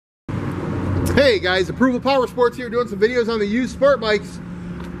Hey guys, Approval Power Sports here, doing some videos on the used sport bikes.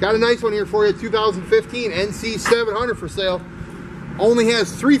 Got a nice one here for you, 2015 NC700 for sale. Only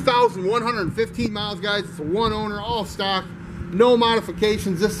has 3,115 miles, guys. It's a one owner, all stock, no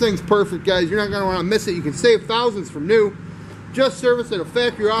modifications. This thing's perfect, guys. You're not going to want to miss it. You can save thousands from new. Just serviced at a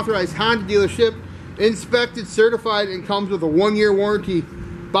factory authorized Honda dealership, inspected, certified, and comes with a 1-year warranty.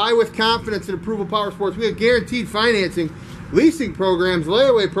 Buy with confidence at Approval Power Sports. We have guaranteed financing, leasing programs,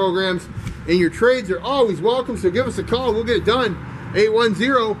 layaway programs, and your trades are always welcome. So give us a call. We'll get it done.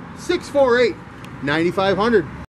 810-648-9500.